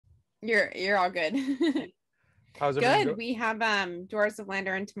You're all good. How's everything Good. go? We have Doors of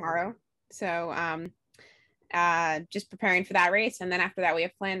Landarin tomorrow. So just preparing for that race. And then after that we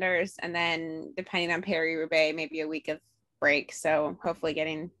have Flanders, and then depending on Paris-Roubaix, maybe a week of break. So hopefully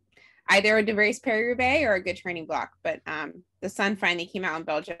getting either a race Paris-Roubaix or a good training block. But the sun finally came out in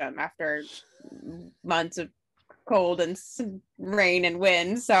Belgium after months of cold and rain and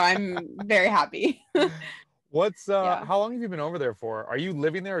wind. So I'm very happy. What's Yeah. how long have you been over there for? Are you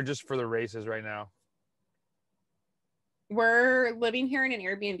living there or just for the races right now? We're living here in an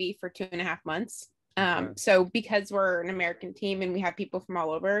Airbnb for 2.5 months. Okay. So because we're an American team and we have people from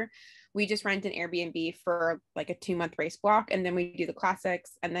all over, we just rent an Airbnb for like a 2-month race block, and then we do the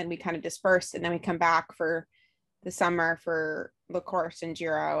classics, and then we kind of disperse, and then we come back for the summer for the course and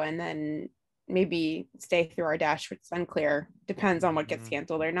Giro, and then maybe stay through our dash, which is unclear. Depends on what gets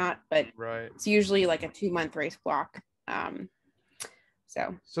canceled or not, but Right. it's usually like a 2-month race block.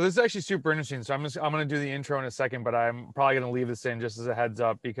 So So this is actually super interesting. So I'm gonna do the intro in a second, but I'm probably gonna leave this in just as a heads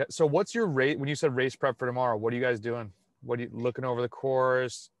up because so what's your rate when you said race prep for tomorrow? What are you guys doing? What are you looking over the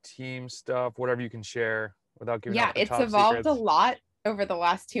course, team stuff, whatever you can share without giving yeah, out the it's top evolved a secrets? lot over the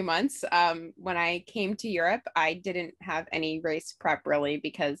last 2 months. When I came to Europe, I didn't have any race prep really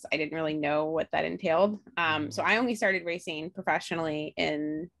because I didn't really know what that entailed. So I only started racing professionally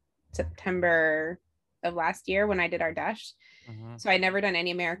in September of last year when I did our dash. Mm-hmm. So I'd never done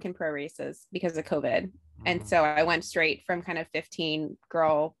any American pro races because of COVID. And Mm-hmm. so I went straight from kind of 15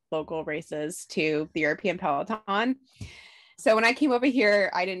 girl local races to the European peloton. So when I came over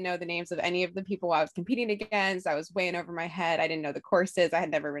here, I didn't know the names of any of the people I was competing against. I was way in over my head. I didn't know the courses. I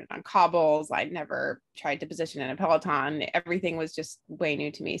had never ridden on cobbles. I'd never tried to position in a peloton. Everything was just way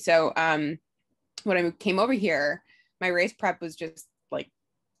new to me. So when I came over here, my race prep was just like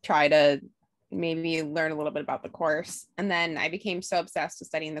try to maybe learn a little bit about the course. And then I became so obsessed with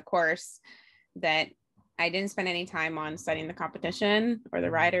studying the course that I didn't spend any time on studying the competition or the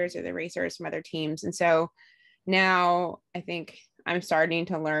riders or the racers from other teams. And so now I think I'm starting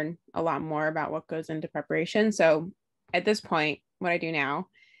to learn a lot more about what goes into preparation. So at this point, what I do now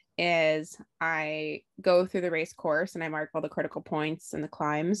is I go through the race course and I mark all the critical points and the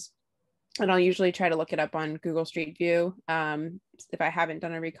climbs. And I'll usually try to look it up on Google Street View if I haven't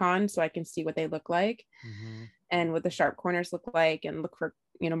done a recon, so I can see what they look like Mm-hmm. and what the sharp corners look like, and look for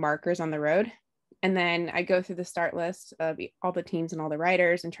markers on the road. And then I go through the start list of all the teams and all the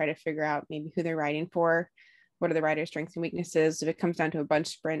riders and try to figure out maybe who they're riding for, what are the riders' strengths and weaknesses. If it comes down to a bunch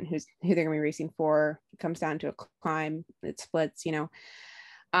sprint, who they're going to be racing for. If it comes down to a climb, it splits.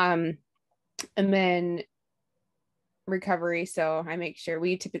 And then recovery. So I make sure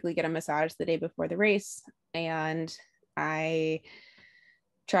we typically get a massage the day before the race, and I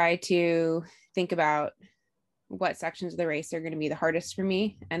try to think about what sections of the race are going to be the hardest for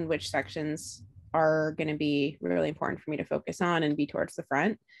me and which sections are going to be really important for me to focus on and be towards the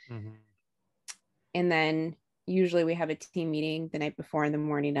front. Mm-hmm. And then usually we have a team meeting the night before and the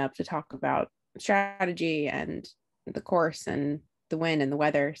morning of to talk about strategy and the course and the wind and the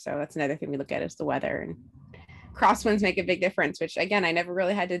weather. So that's another thing we look at is the weather, and crosswinds make a big difference, which again, I never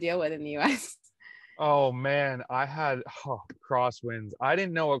really had to deal with in the US. Oh man, I had crosswinds. I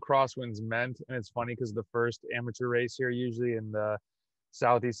didn't know what crosswinds meant, and it's funny because the first amateur race here, usually in the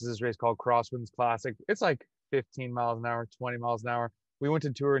southeast, is this race called Crosswinds Classic. It's like 15 miles an hour, 20 miles an hour. We went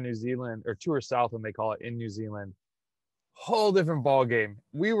to Tour New Zealand or Tour South, when they call it, in New Zealand. Whole different ball game.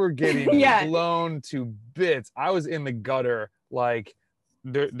 We were getting Yeah. blown to bits. I was in the gutter. Like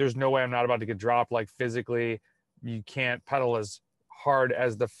there's no way I'm not about to get dropped. Like physically, you can't pedal as hard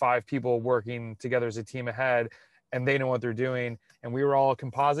as the five people working together as a team ahead, and they know what they're doing. And we were all a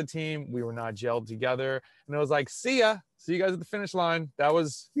composite team. We were not gelled together. And it was like, see ya. See you guys at the finish line. That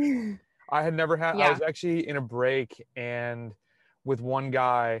was, I had never had, I Yeah. was actually in a break and with one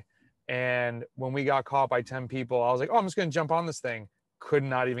guy. And when we got caught by 10 people, I was like, oh, I'm just going to jump on this thing. Could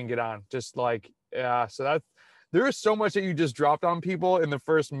not even get on. Just like, yeah. So that's, there is so much that you just dropped on people in the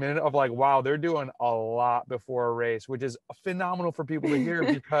first minute of like, wow, they're doing a lot before a race, which is phenomenal for people to hear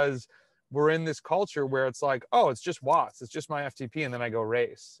because we're in this culture where it's like, oh, it's just watts, it's just my FTP, and then I go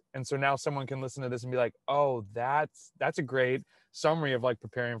race. And so now someone can listen to this and be like, oh, that's a great summary of like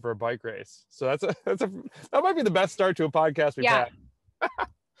preparing for a bike race. So that might be the best start to a podcast we've Yeah. had.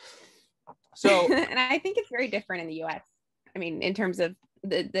 So And I think it's very different in the US. I mean, in terms of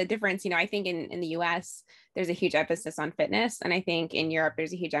the difference, I think in the US, there's a huge emphasis on fitness. And I think in Europe,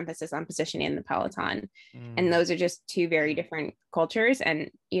 there's a huge emphasis on positioning in the peloton. And those are just two very different cultures. And,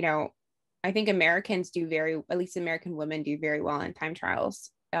 I think Americans at least American women do very well in time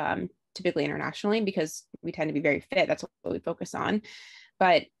trials, typically internationally, because we tend to be very fit. That's what we focus on.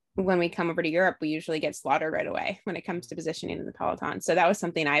 But when we come over to Europe, we usually get slaughtered right away when it comes to positioning in the peloton. So that was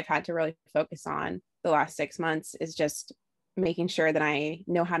something I've had to really focus on the last 6 months, is just making sure that I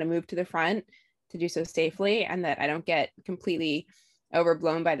know how to move to the front to do so safely, and that I don't get completely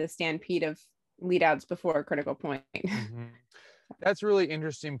overblown by the stampede of lead outs before a critical point. Mm-hmm. That's a really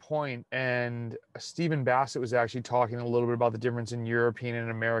interesting point. And Stephen Bassett was actually talking a little bit about the difference in European and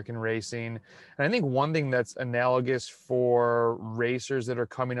American racing. And I think one thing that's analogous for racers that are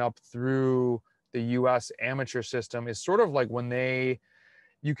coming up through the US amateur system is sort of like when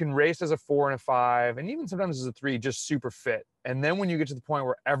you can race as a 4 and a 5, and even sometimes as a 3, just super fit. And then when you get to the point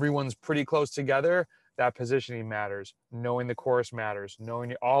where everyone's pretty close together, that positioning matters. Knowing the course matters.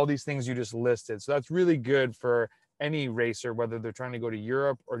 Knowing all these things you just listed. So that's really good for any racer, whether they're trying to go to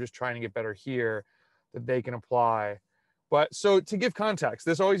Europe or just trying to get better here, that they can apply. But so to give context,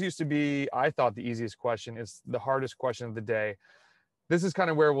 this always used to be, I thought, the easiest question. It's the hardest question of the day. This is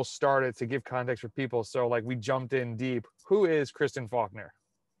kind of where we'll start it to give context for people. So like we jumped in deep. Who is Kristen Faulkner?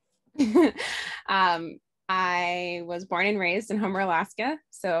 I was born and raised in Homer, Alaska.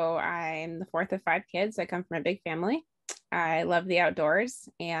 So I'm the 4th of 5 kids. I come from a big family. I love the outdoors,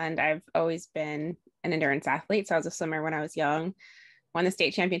 and I've always been an endurance athlete. So I was a swimmer when I was young, won the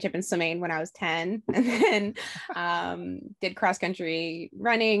state championship in swimming when I was 10, and then did cross country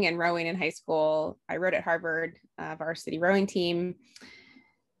running and rowing in high school. I rowed at Harvard, varsity rowing team.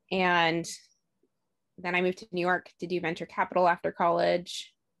 And then I moved to New York to do venture capital after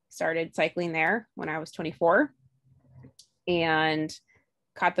college, started cycling there when I was 24, and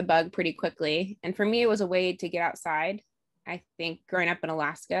caught the bug pretty quickly. And for me, it was a way to get outside. I think growing up in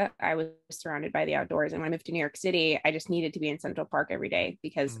Alaska, I was surrounded by the outdoors. And when I moved to New York City, I just needed to be in Central Park every day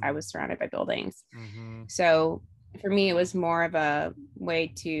because I was surrounded by buildings. So for me, it was more of a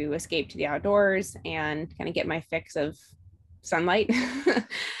way to escape to the outdoors and kind of get my fix of sunlight.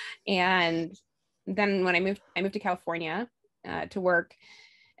 And then when I moved to California to work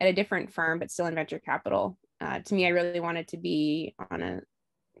at a different firm, but still in venture capital. To me, I really wanted to be on a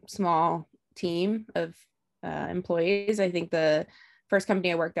small team of employees. I think the first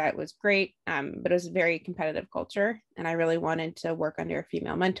company I worked at was great, but it was a very competitive culture. And I really wanted to work under a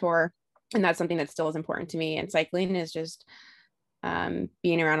female mentor. And that's something that still is important to me. And cycling is just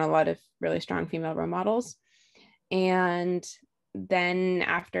being around a lot of really strong female role models. And then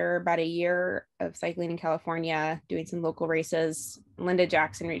after about a year of cycling in California, doing some local races, Linda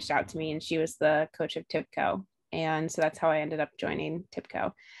Jackson reached out to me, and she was the coach of TIPCO. And so that's how I ended up joining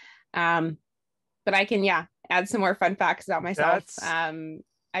TIPCO. But I can, add some more fun facts about myself.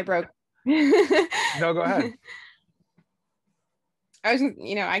 I broke. No, go ahead. I was,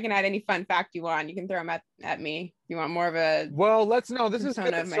 I can add any fun fact you want. You can throw them at me. You want more of a this is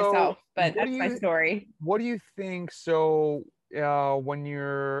persona of myself, but that's my story. What do you think? So when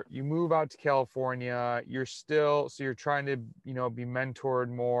you move out to California, you're trying to, be mentored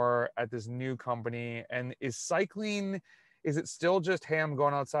more at this new company. And is it still just, hey, I'm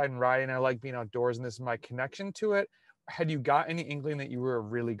going outside and riding, I like being outdoors and this is my connection to it? Had you got any inkling that you were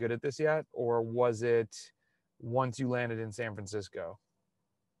really good at this yet? Or was it once you landed in San Francisco?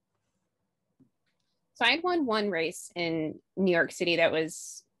 So I had won one race in New York City that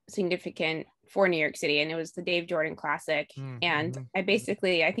was significant for New York City, and it was the Dave Jordan Classic. And I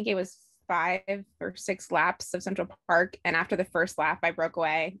think it was 5 or 6 laps of Central Park. And after the first lap, I broke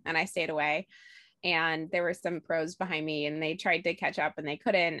away and I stayed away. And there were some pros behind me, and they tried to catch up and they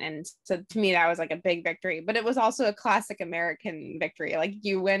couldn't. And so to me, that was like a big victory, but it was also a classic American victory. Like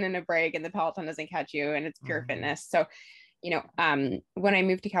you win in a break and the peloton doesn't catch you, and it's pure fitness. So, when I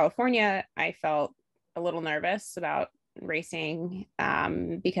moved to California, I felt a little nervous about racing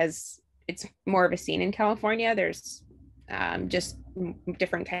because it's more of a scene in California. There's just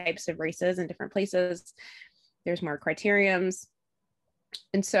different types of races in different places. There's more criteriums.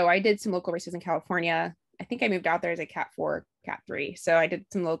 And so I did some local races in California. I think I moved out there as a Cat 4, Cat 3. So I did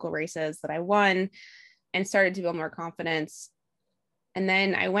some local races that I won and started to build more confidence. And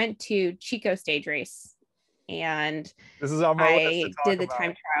then I went to Chico Stage Race, and this is on my list to talk did the about.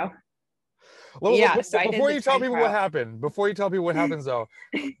 time trial. Before you tell people what happened, though,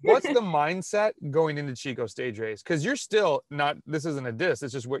 what's the mindset going into Chico Stage Race? Because you're still not, this isn't a diss,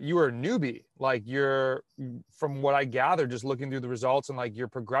 it's just what you were a newbie. Like from what I gather, just looking through the results and like your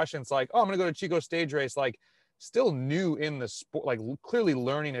progression, it's like, oh, I'm gonna go to Chico Stage Race, like still new in the sport, like clearly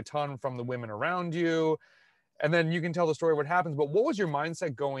learning a ton from the women around you. And then you can tell the story of what happens. But what was your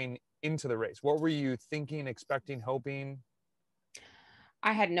mindset going into the race? What were you thinking, expecting, hoping?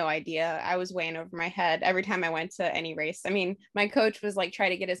 I had no idea. I was way in over my head every time I went to any race. I mean, my coach was like, try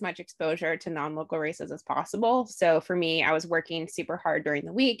to get as much exposure to non-local races as possible. So for me, I was working super hard during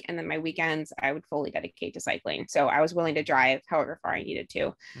the week, and then my weekends I would fully dedicate to cycling. So I was willing to drive however far I needed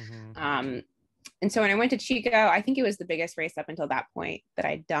to. And so when I went to Chico, I think it was the biggest race up until that point that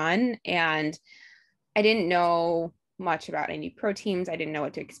I'd done. And I didn't know much about any pro teams. I didn't know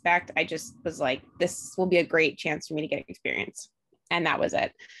what to expect. I just was like, this will be a great chance for me to get experience. And that was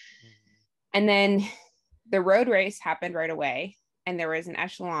it. And then the road race happened right away. And there was an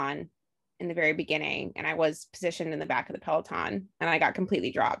echelon in the very beginning. And I was positioned in the back of the peloton, and I got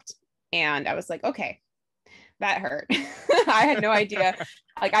completely dropped. And I was like, okay, that hurt. I had no idea.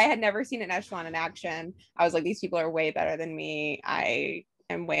 Like, I had never seen an echelon in action. I was like, these people are way better than me. I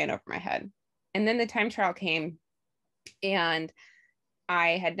am way in over my head. And then the time trial came, and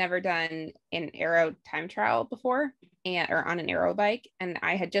I had never done an aero time trial before, or on an aero bike. And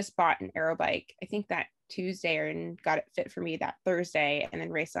I had just bought an aero bike, I think that Tuesday, and got it fit for me that Thursday, and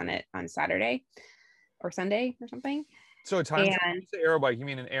then raced on it on Saturday or Sunday or something. So a time trial, aero bike, you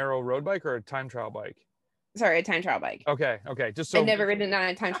mean an aero road bike or a time trial bike? Sorry, a time trial bike. Okay. Just so I'd never ridden on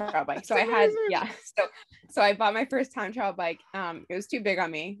a time trial bike. So I had, So I bought my first time trial bike. It was too big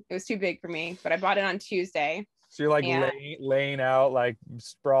on me. It was too big for me, but I bought it on Tuesday. So you're like laying out, like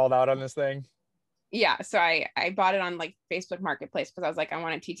sprawled out on this thing? Yeah. So I bought it on like Facebook Marketplace because I was like, I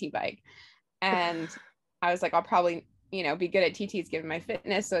want a TT bike. And I was like, I'll probably, be good at TTs given my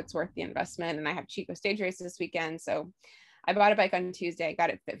fitness. So it's worth the investment. And I have Chico Stage Race this weekend. So I bought a bike on Tuesday, got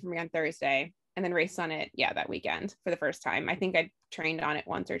it fit for me on Thursday, and then raced on it, that weekend for the first time. I think I trained on it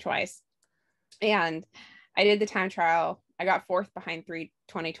once or twice. And I did the time trial. I got fourth behind 3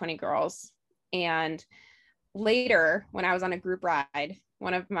 2020 girls. And later, when I was on a group ride,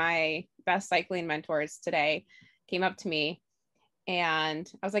 one of my best cycling mentors today came up to me, and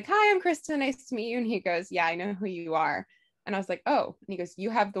I was like, hi, I'm Kristen. Nice to meet you. And he goes, yeah, I know who you are. And I was like, oh. And he goes, you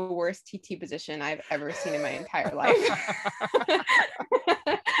have the worst TT position I've ever seen in my entire life.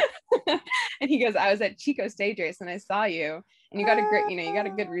 And he goes, I was at Chico Stage Race and I saw you, and you got a great, you got a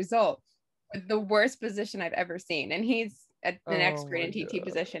good result. But the worst position I've ever seen. And he's an expert in TT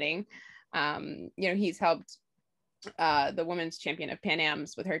positioning. He's helped the women's champion of Pan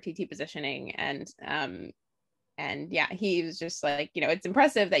Am's with her TT positioning. And yeah, he was just like, it's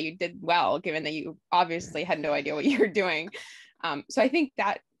impressive that you did well, given that you obviously had no idea what you were doing. So I think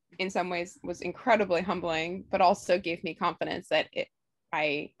that in some ways was incredibly humbling, but also gave me confidence that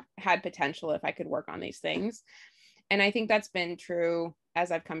I had potential if I could work on these things. And I think that's been true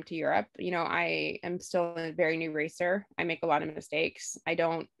as I've come to Europe. I am still a very new racer. I make a lot of mistakes. I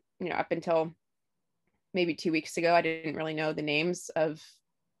don't, up until maybe 2 weeks ago, I didn't really know the names of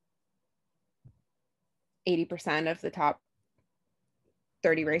 80% of the top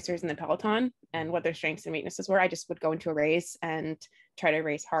 30 racers in the peloton and what their strengths and weaknesses were. I just would go into a race and try to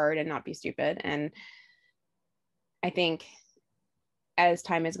race hard and not be stupid. And I think as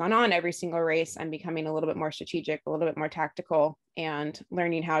time has gone on, every single race, I'm becoming a little bit more strategic, a little bit more tactical, and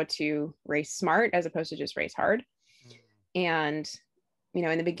learning how to race smart as opposed to just race hard. And,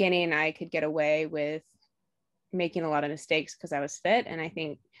 in the beginning, I could get away with making a lot of mistakes because I was fit. And I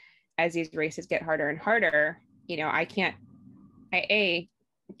think as these races get harder and harder, I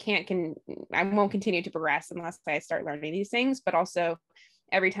won't continue to progress unless I start learning these things. But also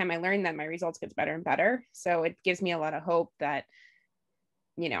every time I learn them, my results gets better and better. So it gives me a lot of hope that,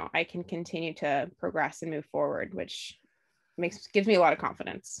 I can continue to progress and move forward, which gives me a lot of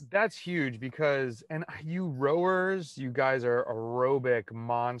confidence. That's huge because, and you rowers, you guys are aerobic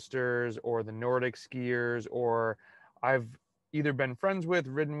monsters, or the Nordic skiers, or I've either been friends with,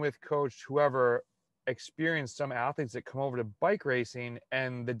 ridden with, coached, whoever, experienced some athletes that come over to bike racing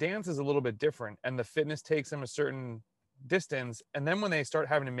and the dance is a little bit different and the fitness takes them a certain distance. And then when they start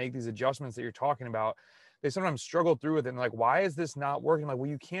having to make these adjustments that you're talking about, they sometimes struggle through with it and like, why is this not working? Like, well,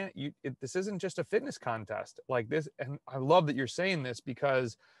 you can't, this isn't just a fitness contest like this. And I love that you're saying this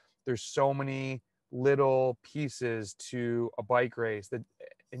because there's so many little pieces to a bike race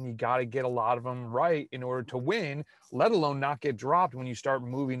and you got to get a lot of them right in order to win, let alone not get dropped when you start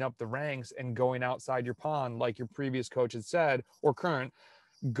moving up the ranks and going outside your pond. Like your previous coach had said, or current,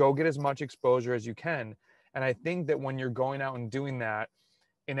 go get as much exposure as you can. And I think that when you're going out and doing that,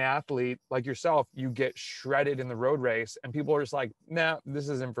 an athlete like yourself, you get shredded in the road race and people are just like, nah, this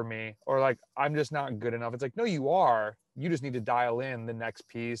isn't for me. Or like, I'm just not good enough. It's like, no, you are. You just need to dial in the next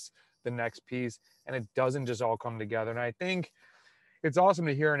piece. And it doesn't just all come together. And I think it's awesome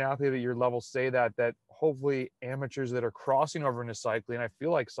to hear an athlete at your level say that hopefully amateurs that are crossing over into cycling, I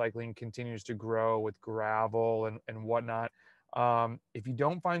feel like cycling continues to grow with gravel and whatnot. If you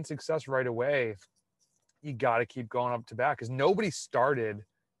don't find success right away, you got to keep going up to bat, because nobody started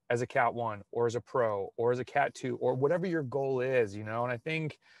as a Cat 1 or as a pro or as a Cat 2 or whatever your goal is, you know? And I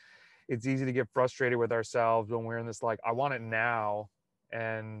think it's easy to get frustrated with ourselves when we're in this, like, I want it now,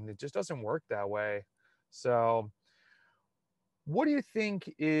 and it just doesn't work that way. So what do you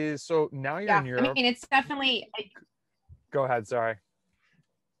think is, so now you're in Yeah, I Europe. mean, it's definitely, Go ahead, sorry.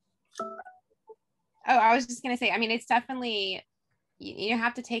 oh, I was just going to say, I mean, it's definitely, you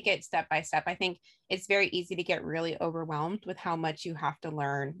have to take it step by step. I think it's very easy to get really overwhelmed with how much you have to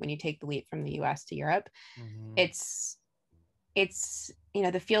learn when you take the leap from the US to Europe. Mm-hmm. It's, you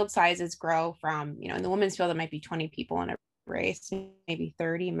know, the field sizes grow from, you know, in the women's field, it might be 20 people in a race, maybe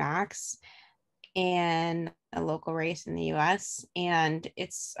 30 max in a local race in the US. And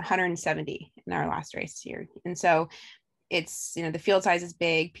it's 170 in our last race here. And so it's, you know, the field size is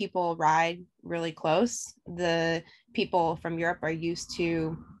big. People ride really close. The people from Europe are used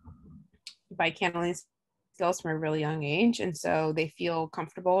to bike handling skills from a really young age. And so they feel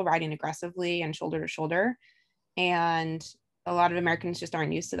comfortable riding aggressively and shoulder to shoulder. And a lot of Americans just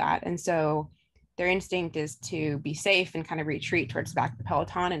aren't used to that. And so their instinct is to be safe and kind of retreat towards the back of the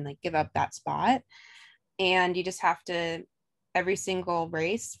peloton and like give up that spot. And you just have to, every single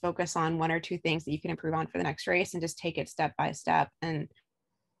race, focus on one or two things that you can improve on for the next race and just take it step by step. And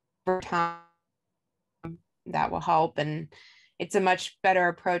over time, that will help. And it's a much better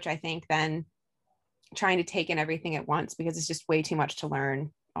approach, I think, than trying to take in everything at once, because it's just way too much to learn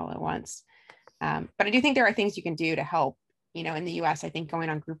all at once. But I do think there are things you can do to help. You know, in the US, I think going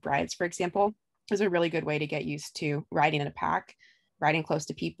on group rides, for example, is a really good way to get used to riding in a pack, riding close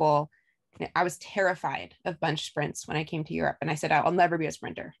to people. I was terrified of bunch sprints when I came to Europe. And I said, I'll never be a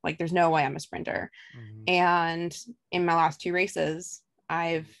sprinter. Like, there's no way I'm a sprinter. Mm-hmm. And in my last two races,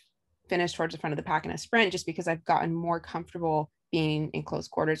 I've finished towards the front of the pack in a sprint, just because I've gotten more comfortable being in close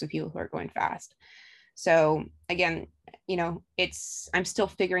quarters with people who are going fast. So again, you know, I'm still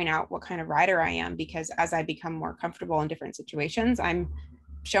figuring out what kind of rider I am, because as I become more comfortable in different situations, I'm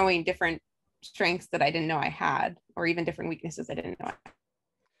showing different strengths that I didn't know I had, or even different weaknesses I didn't know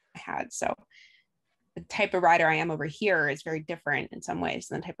I had. So the type of rider I am over here is very different in some ways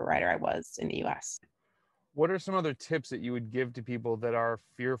than the type of rider I was in the US. What are some other tips that you would give to people that are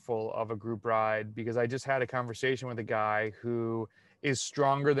fearful of a group ride? Because I just had a conversation with a guy who is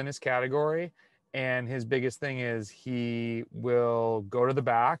stronger than his category, and his biggest thing is he will go to the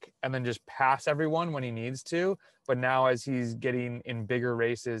back and then just pass everyone when he needs to. But now as he's getting in bigger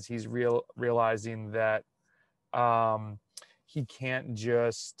races, he's realizing that he can't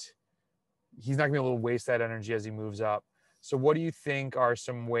just, he's not gonna be able to waste that energy as he moves up. So what do you think are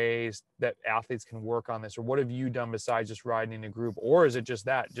some ways that athletes can work on this? Or what have you done besides just riding in a group? Or is it just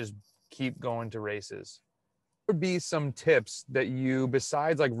that, just keep going to races? Would be some tips that you,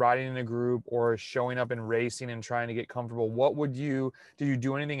 besides like riding in a group or showing up and racing and trying to get comfortable, did you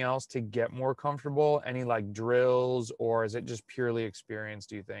do anything else to get more comfortable? Any like drills, or is it just purely experience,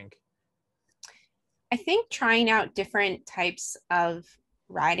 do you think? I think trying out different types of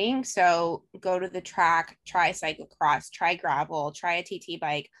riding. So go to the track, try cyclocross, try gravel, try a TT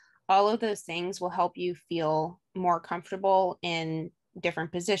bike. All of those things will help you feel more comfortable in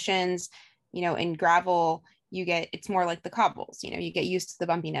different positions. You know, in gravel, it's more like the cobbles, you know, you get used to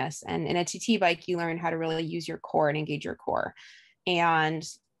the bumpiness. And in a TT bike, you learn how to really use your core and engage your core. And,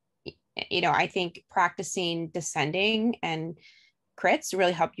 you know, I think practicing descending and crits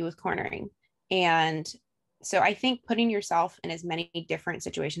really help you with cornering. And so I think putting yourself in as many different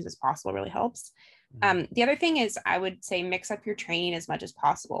situations as possible really helps. The other thing is, I would say mix up your training as much as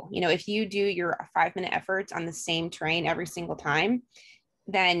possible. You know, if you do your 5-minute efforts on the same terrain every single time,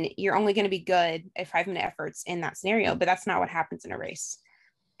 then you're only going to be good at 5-minute efforts in that scenario, but that's not what happens in a race.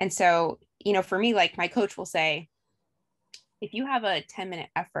 And so, you know, for me, like my coach will say, if you have a 10-minute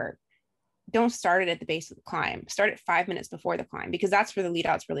effort, don't start it at the base of the climb, start it 5 minutes before the climb, because that's where the lead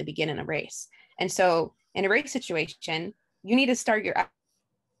outs really begin in a race. And so in a race situation, you need to start your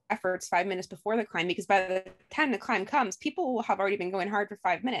efforts 5 minutes before the climb, because by the time the climb comes, people will have already been going hard for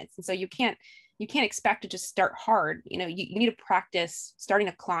 5 minutes. And so you can't expect to just start hard. You know, you need to practice starting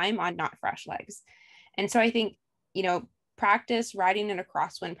a climb on not fresh legs. And so I think, you know, practice riding in a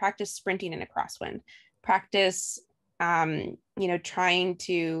crosswind, practice sprinting in a crosswind, practice, you know, trying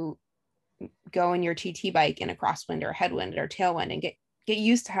to go in your TT bike in a crosswind or a headwind or tailwind, and get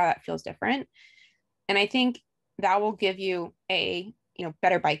used to how that feels different. And I think that will give you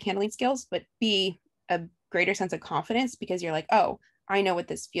better bike handling skills, but B, a greater sense of confidence, because you're like, oh, I know what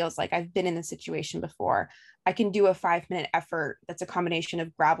this feels like. I've been in this situation before. I can do a 5-minute effort that's a combination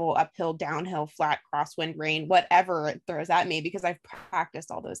of gravel, uphill, downhill, flat, crosswind, rain, whatever it throws at me, because I've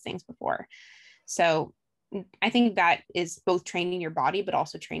practiced all those things before. So I think that is both training your body, but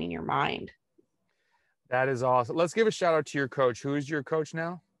also training your mind. That is awesome. Let's give a shout out to your coach. Who is your coach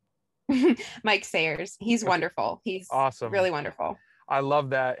now? Mike Sayers. He's Okay. wonderful. He's Awesome. really wonderful. I love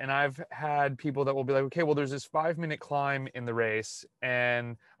that. And I've had people that will be like, okay, well, there's this 5-minute climb in the race.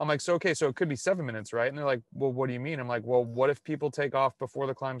 And I'm like, so, okay, so it could be 7 minutes, right? And they're like, well, what do you mean? I'm like, well, what if people take off before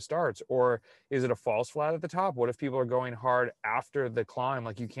the climb starts? Or is it a false flat at the top? What if people are going hard after the climb?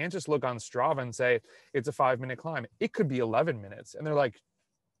 Like, you can't just look on Strava and say it's a 5-minute climb. It could be 11 minutes. And they're like,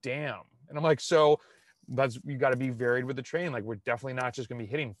 damn. And I'm like, so you got to be varied with the training. Like, we're definitely not just going to be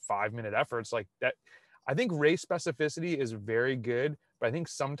hitting 5-minute efforts like that. I think race specificity is very good, but I think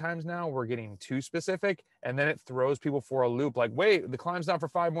sometimes now we're getting too specific, and then it throws people for a loop. Like, wait, the climb's not for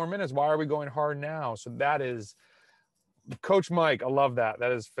 5 more minutes. Why are we going hard now? So that is Coach Mike. I love that.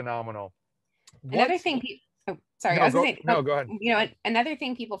 That is phenomenal. Another thing, oh, sorry, No, I was gonna say, no, go ahead. you know, another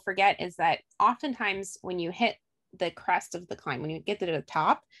thing people forget is that oftentimes when you hit the crest of the climb, when you get to the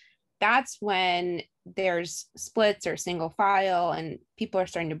top, that's when there's splits or single file and people are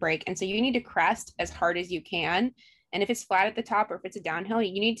starting to break. And so you need to crest as hard as you can. And if it's flat at the top or if it's a downhill,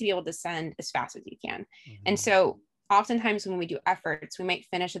 you need to be able to descend as fast as you can. Mm-hmm. And so oftentimes when we do efforts, we might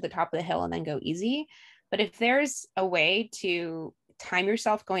finish at the top of the hill and then go easy. But if there's a way to time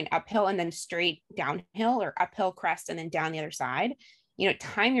yourself going uphill and then straight downhill, or uphill crest and then down the other side, you know,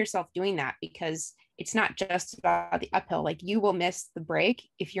 time yourself doing that, because it's not just about the uphill. Like, you will miss the break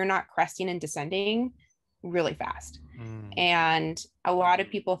if you're not cresting and descending really fast. And a lot of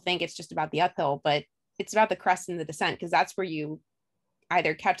people think it's just about the uphill, but it's about the crest and the descent, because that's where you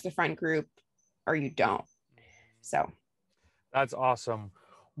either catch the front group or you don't. So that's awesome.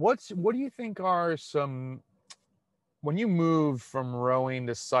 What do you think are some, when you moved from rowing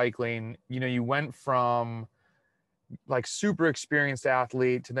to cycling, you know, you went from like super experienced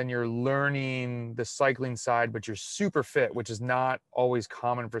athlete to then you're learning the cycling side, but you're super fit, which is not always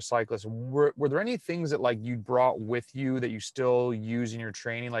common for cyclists. Were there any things that like you brought with you that you still use in your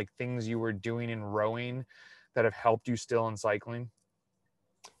training, like things you were doing in rowing that have helped you still in cycling?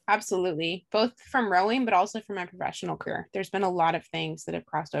 Absolutely. Both from rowing, but also from my professional career. There's been a lot of things that have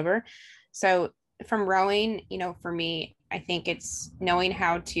crossed over. So from rowing, you know, for me, I think it's knowing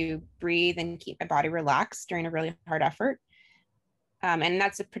how to breathe and keep my body relaxed during a really hard effort. And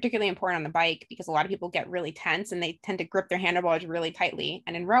that's particularly important on the bike, because a lot of people get really tense and they tend to grip their handlebars really tightly.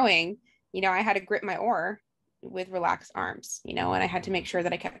 And in rowing, you know, I had to grip my oar with relaxed arms, you know, and I had to make sure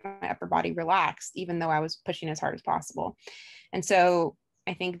that I kept my upper body relaxed, even though I was pushing as hard as possible. And so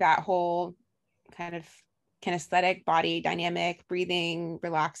I think that whole kind of kinesthetic body dynamic, breathing,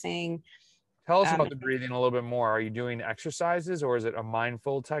 relaxing. Tell us about the breathing a little bit more. Are you doing exercises, or is it a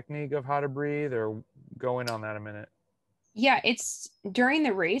mindful technique of how to breathe, or go in on that a minute? Yeah, it's during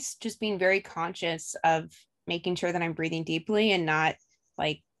the race, just being very conscious of making sure that I'm breathing deeply and not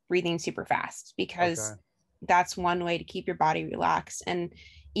like breathing super fast, because that's one way to keep your body relaxed. And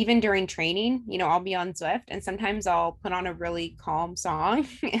even during training, you know, I'll be on Zwift and sometimes I'll put on a really calm song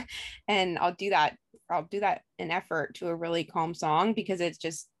and I'll do that in effort to a really calm song, because it's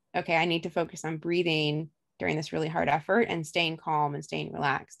just, okay, I need to focus on breathing during this really hard effort and staying calm and staying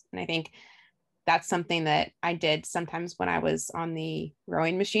relaxed. And I think that's something that I did sometimes when I was on the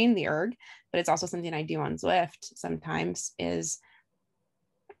rowing machine, the erg, but it's also something I do on Zwift sometimes is,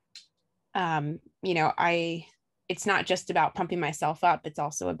 you know, it's not just about pumping myself up. It's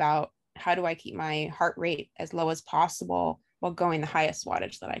also about how do I keep my heart rate as low as possible while going the highest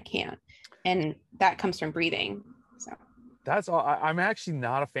wattage that I can. And that comes from breathing. So that's all. I'm actually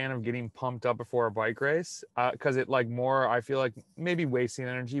not a fan of getting pumped up before a bike race, because it like more, I feel like maybe wasting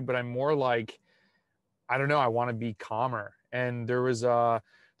energy, but I'm more like, I don't know, I want to be calmer. And there's a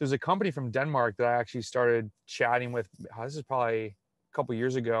company from Denmark that I actually started chatting with. This is probably a couple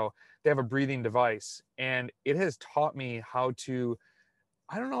years ago. They have a breathing device, and it has taught me how to,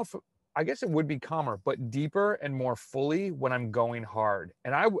 I don't know if, I guess it would be calmer, but deeper and more fully when I'm going hard.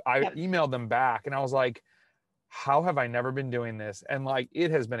 And I emailed them back and I was like, how have I never been doing this? And like,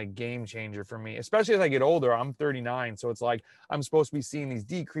 it has been a game changer for me, especially as I get older. I'm 39. So it's like, I'm supposed to be seeing these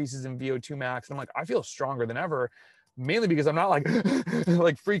decreases in VO2 max. And I'm like, I feel stronger than ever, mainly because I'm not like,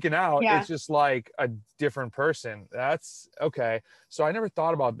 like freaking out. Yeah. It's just like a different person. That's okay. So I never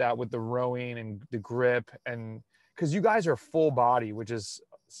thought about that with the rowing and the grip, and because you guys are full body, which is,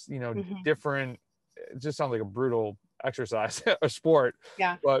 you know, different. It just sounds like a brutal exercise, a sport.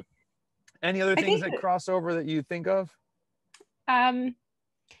 Yeah. But any other things that cross over that you think of? I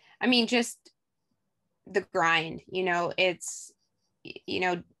mean, just the grind, it's,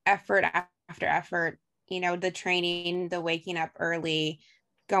 effort after effort, the training, the waking up early,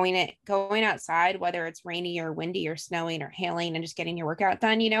 going outside, whether it's rainy or windy or snowing or hailing, and just getting your workout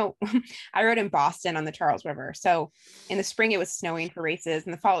done. I rode in Boston on the Charles River. So in the spring, it was snowing for races.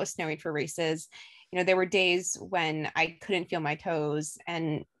 In the fall, it was snowing for races. There were days when I couldn't feel my toes,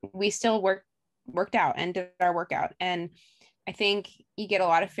 and we still worked out and did our workout. And I think you get a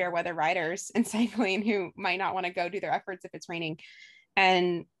lot of fair weather riders in cycling who might not want to go do their efforts if it's raining.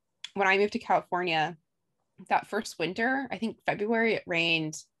 And when I moved to California, that first winter, I think February, it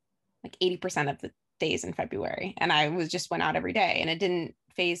rained like 80% of the days in February. And I just went out every day, and it didn't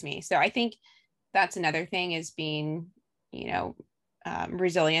phase me. So I think that's another thing, is being,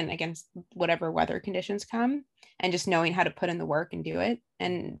 resilient against whatever weather conditions come, and just knowing how to put in the work and do it.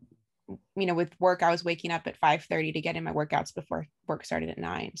 And, with work, I was waking up at 5:30 to get in my workouts before work started at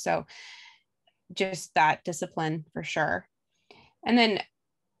 9. So just that discipline for sure. And then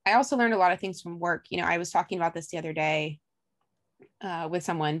I also learned a lot of things from work. I was talking about this the other day with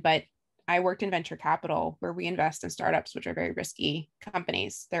someone, but I worked in venture capital, where we invest in startups, which are very risky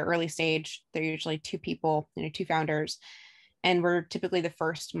companies. They're early stage. They're usually 2 people, 2 founders. And we're typically the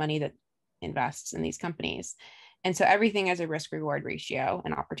first money that invests in these companies. And so everything has a risk reward ratio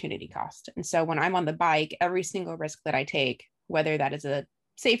and opportunity cost. And so when I'm on the bike, every single risk that I take, whether that is a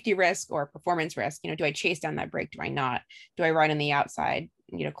safety risk or a performance risk, do I chase down that brake? Do I not? Do I ride on the outside,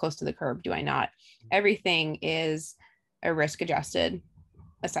 close to the curb? Do I not? Everything is a risk adjusted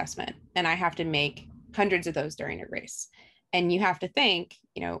assessment. And I have to make hundreds of those during a race. And you have to think,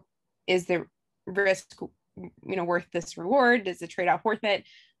 is the risk, worth this reward? Is the trade-off worth it?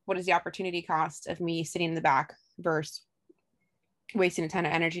 What is the opportunity cost of me sitting in the back versus wasting a ton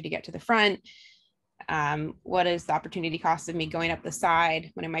of energy to get to the front? What is the opportunity cost of me going up the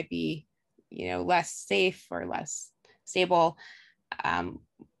side when it might be, less safe or less stable?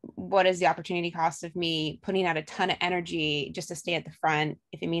 What is the opportunity cost of me putting out a ton of energy just to stay at the front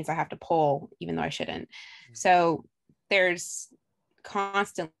if it means I have to pull, even though I shouldn't? So there's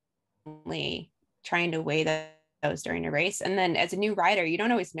constantly trying to weigh those during a race. And then as a new rider, you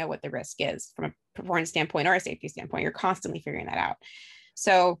don't always know what the risk is from a performance standpoint or a safety standpoint. You're constantly figuring that out.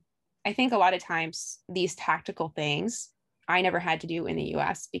 So I think a lot of times these tactical things I never had to do in the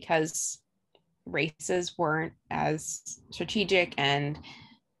US, because races weren't as strategic and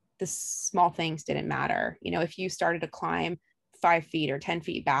the small things didn't matter. If you started to climb 5 feet or 10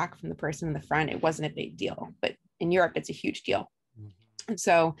 feet back from the person in the front, it wasn't a big deal. But in Europe, it's a huge deal. And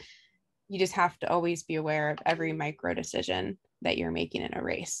so you just have to always be aware of every micro decision that you're making in a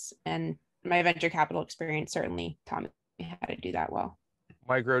race. And my venture capital experience certainly taught me how to do that well.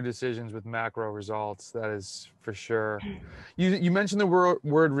 Micro decisions with macro results. That is for sure. You mentioned the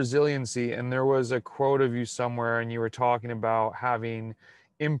word resiliency, and there was a quote of you somewhere, and you were talking about having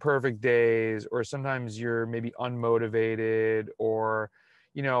imperfect days, or sometimes you're maybe unmotivated, or,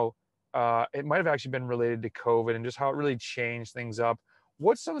 it might have actually been related to COVID and just how it really changed things up.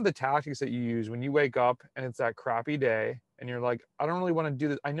 What's some of the tactics that you use when you wake up and it's that crappy day and you're like, I don't really want to do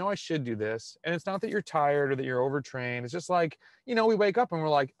this. I know I should do this. And it's not that you're tired or that you're overtrained. It's just like, we wake up and we're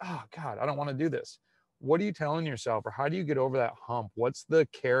like, oh God, I don't want to do this. What are you telling yourself, or how do you get over that hump? What's the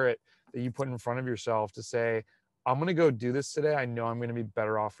carrot that you put in front of yourself to say, I'm going to go do this today. I know I'm going to be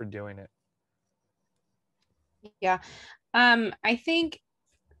better off for doing it. Yeah. I think,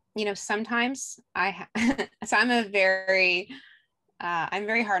 sometimes so I'm very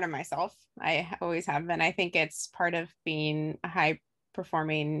hard on myself. I always have been. I think it's part of being a high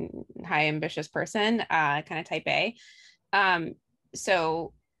performing, high ambitious person, kind of type A.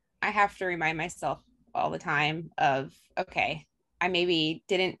 So I have to remind myself all the time of, okay, I maybe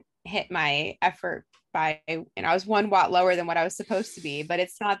didn't hit my effort by, I was 1 watt lower than what I was supposed to be, but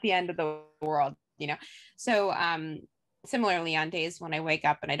it's not the end of the world, So similarly, on days when I wake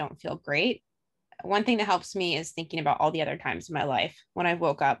up and I don't feel great, one thing that helps me is thinking about all the other times in my life when I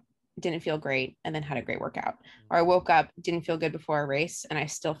woke up, didn't feel great, and then had a great workout. Or I woke up, didn't feel good before a race, and I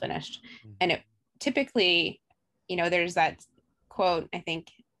still finished. And it typically, there's that quote, I think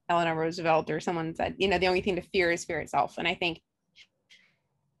Eleanor Roosevelt or someone said, the only thing to fear is fear itself. And I think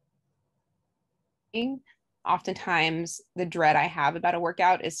oftentimes the dread I have about a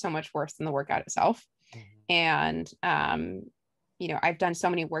workout is so much worse than the workout itself. And, I've done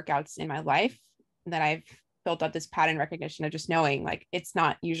so many workouts in my life that I've built up this pattern recognition of just knowing, like, it's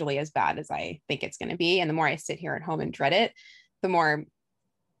not usually as bad as I think it's going to be. And the more I sit here at home and dread it, the more,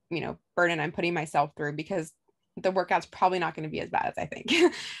 burden I'm putting myself through, because the workout's probably not going to be as bad as I think.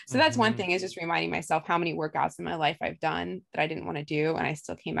 So that's one thing, is just reminding myself how many workouts in my life I've done that I didn't want to do, and I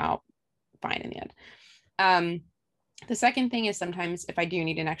still came out fine in the end. The second thing is, sometimes if I do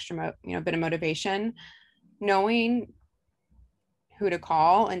need an extra, bit of motivation, knowing who to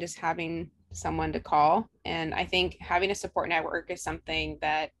call and just having someone to call. And I think having a support network is something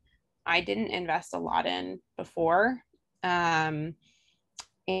that I didn't invest a lot in before. And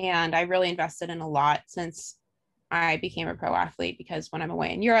I really invested in a lot since I became a pro athlete, because when I'm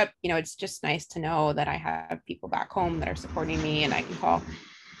away in Europe, it's just nice to know that I have people back home that are supporting me and I can call.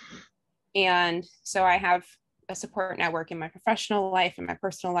 And so I have a support network in my professional life, in my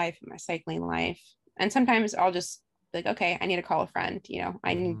personal life, in my cycling life. And sometimes I'll just be like, okay, I need to call a friend,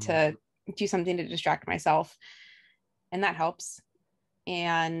 I need to do something to distract myself. And that helps.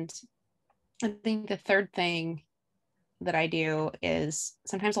 And I think the third thing that I do is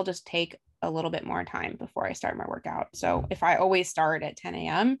sometimes I'll just take a little bit more time before I start my workout. So if I always start at 10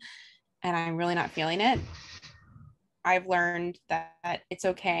 a.m. and I'm really not feeling it, I've learned that it's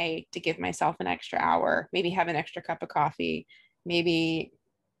okay to give myself an extra hour, maybe have an extra cup of coffee, maybe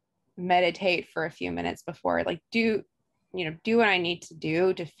meditate for a few minutes before, like do what I need to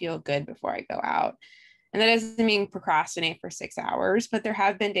do to feel good before I go out. And that doesn't mean procrastinate for 6 hours, but there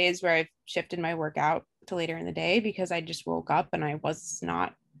have been days where I've shifted my workout to later in the day because I just woke up and I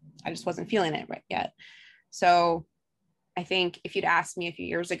just wasn't feeling it right yet. So I think if you'd asked me a few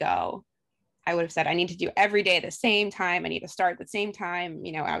years ago, I would have said, I need to do every day at the same time. I need to start at the same time.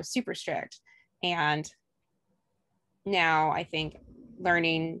 I was super strict. And now I think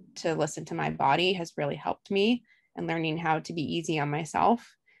learning to listen to my body has really helped me, and learning how to be easy on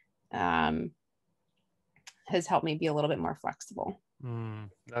myself has helped me be a little bit more flexible.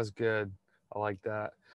 That's good. I like that.